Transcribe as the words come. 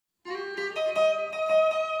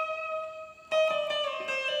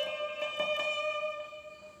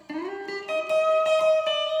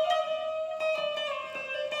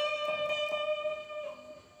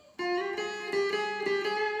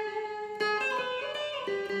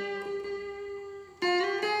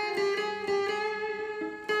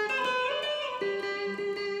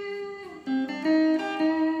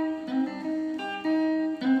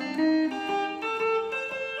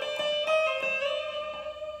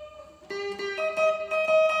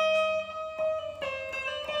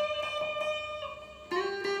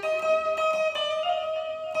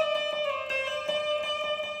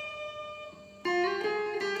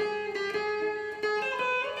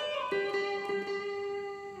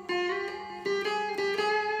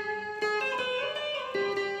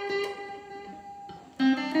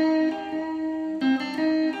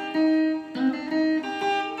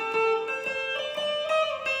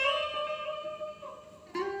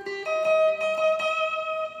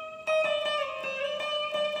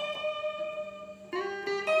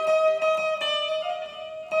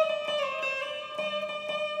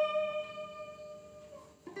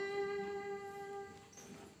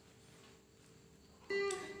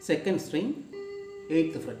second string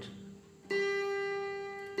 8th fret,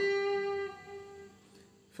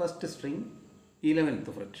 first string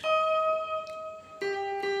 11th fret,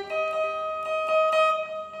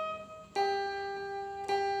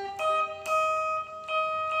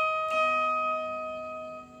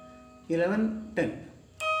 eleven, 10,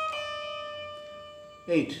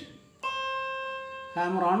 8,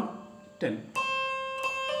 hammer on 10.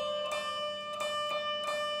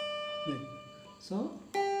 So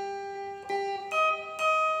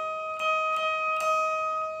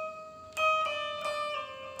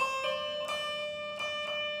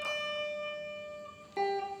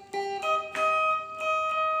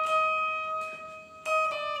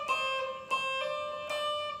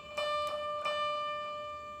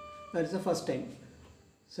that is the first time.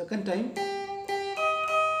 Second time,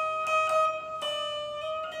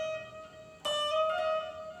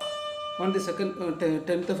 on the second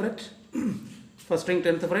 10th fret, first string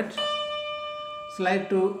 10th fret, slide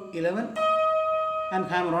to 11 and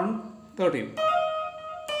hammer on 13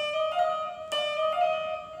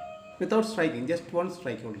 without striking, just one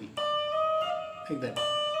strike only, like that.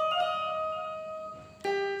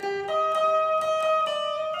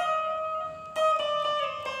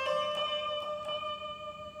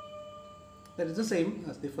 That is the same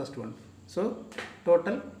as the first one. So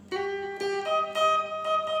total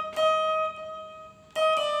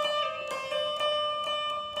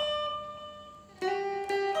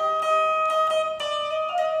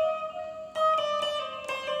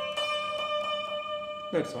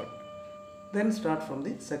that's all. Then start from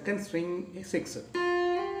the second string 6.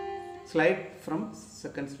 Slide from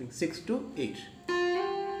second string 6 to 8.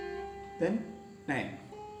 Then 9.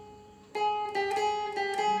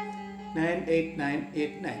 9, 8, 9,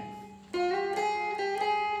 8, 9.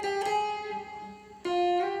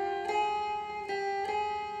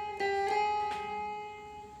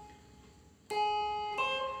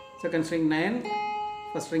 Second string 9,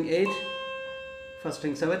 first string 8, first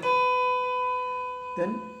string 7.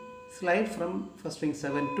 Then slide from first string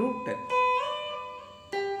 7 to 10.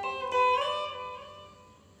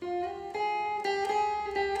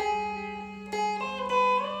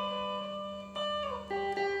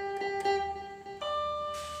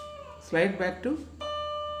 Slide back to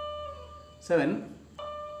 7.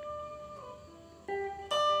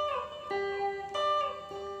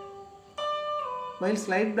 While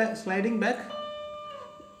sliding back,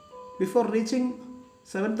 before reaching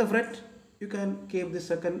 7th fret, you can keep the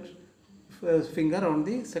second finger on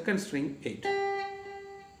the second string 8.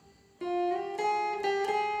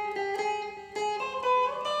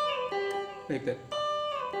 Like that.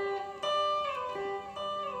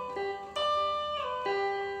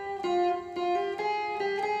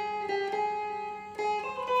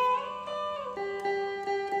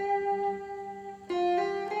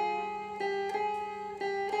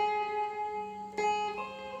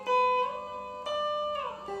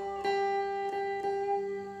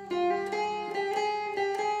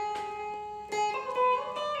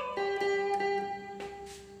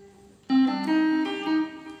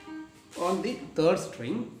 On the third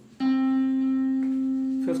string,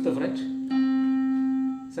 5th fret,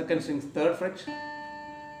 second string 3rd fret,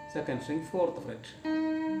 second string 4th fret,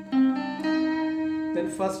 then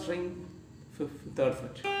first string 3rd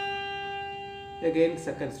fret, again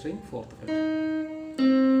second string 4th fret.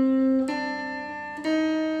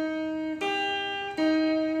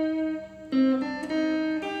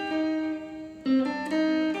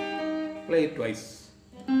 Play it twice.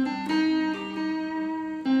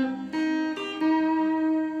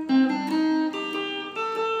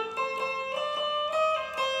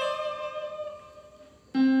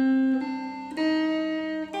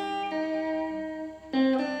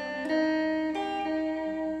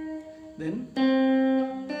 Then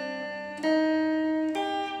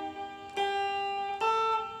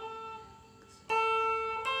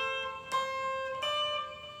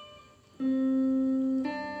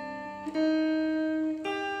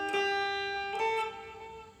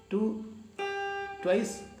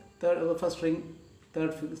twice, first string,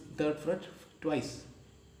 third fret twice.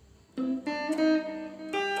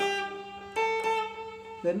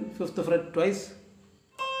 Then 5th fret twice,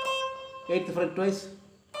 8th fret twice,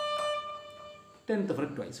 10th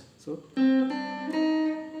fret twice. So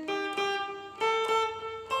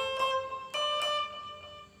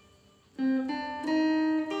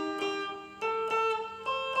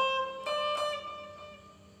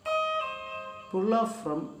pull off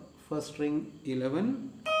from first string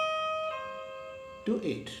 11 to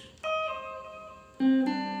 8.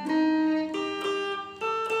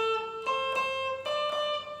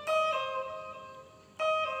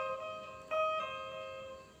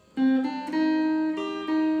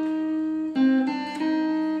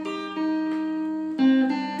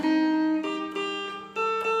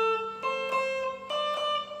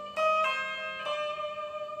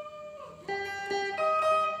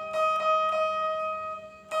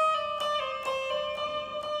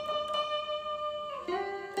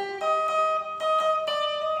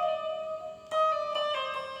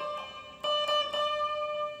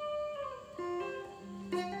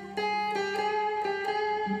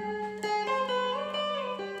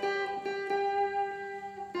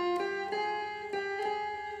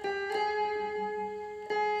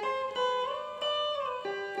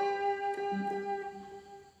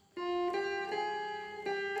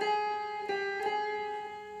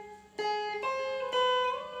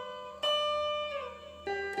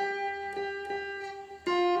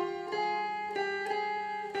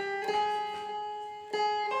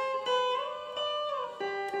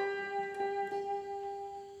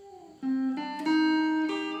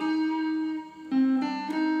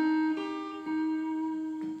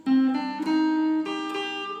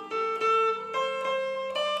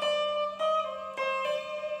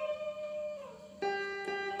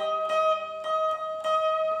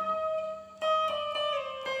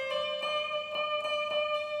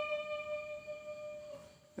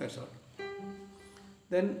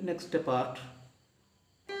 Then next part.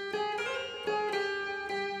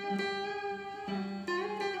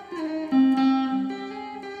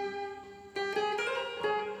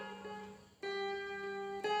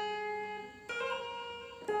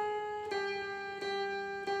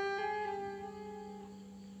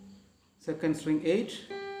 Second string 8,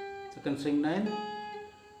 second string 9,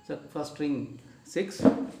 first string 6,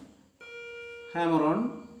 hammer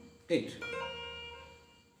on 8.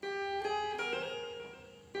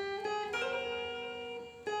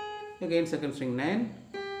 Again second string 9,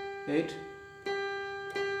 8,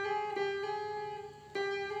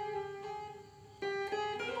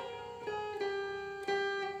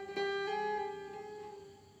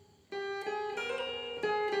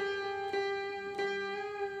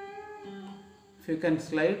 if you can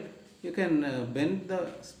slide, you can bend the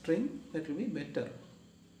string, that will be better.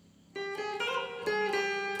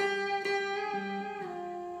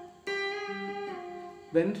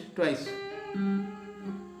 Bend twice,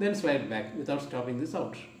 then slide back without stopping this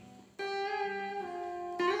out.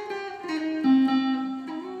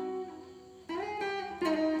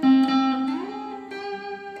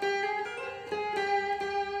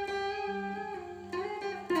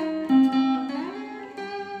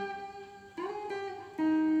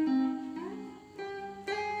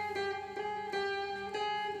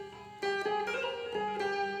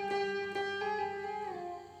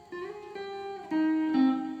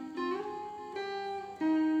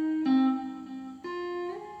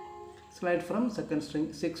 Slide from second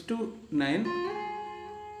string 6 to 9,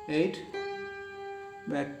 8,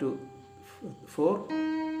 back to 4,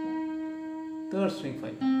 third string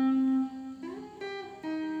 5.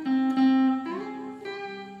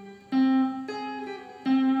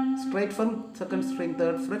 Straight from second string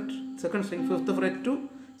 3rd fret, second string 5th fret to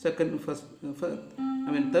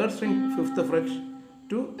third string 5th fret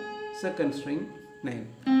to second string 9,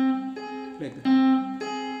 like that.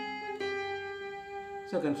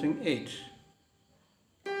 Second string 8.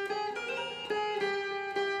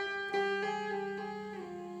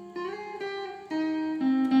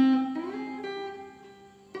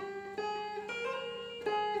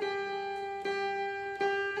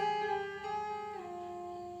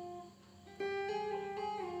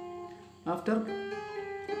 After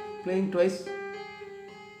playing twice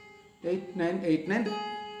 8, 9, 8, 9,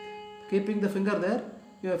 keeping the finger there,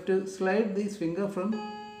 you have to slide this finger from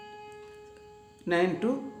 9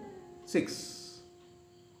 to 6.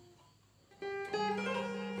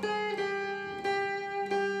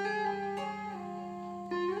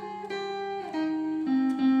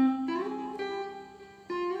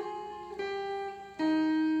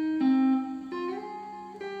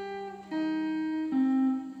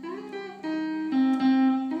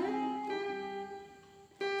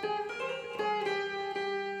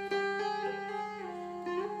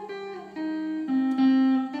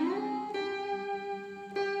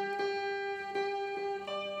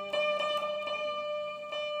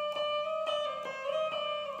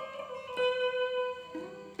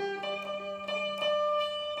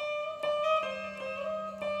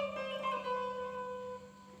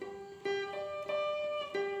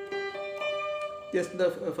 Just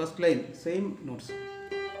the first line, same notes.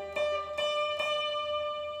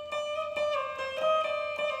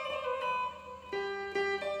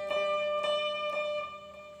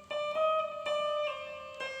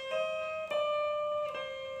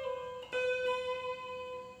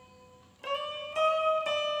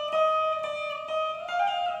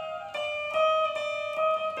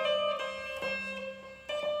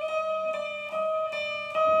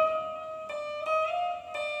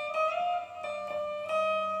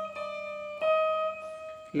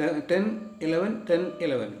 Eleven, 10, 11, 10,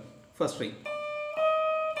 11, first string.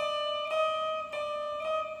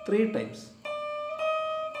 3 times.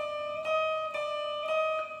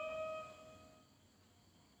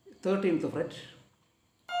 Thirteenth fret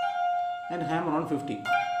and hammer on 15.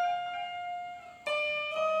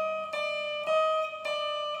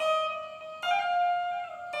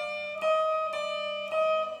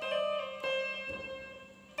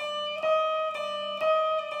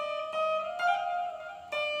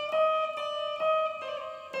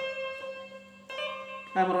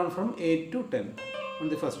 Hammer on from 8 to 10 on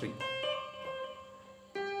the first string.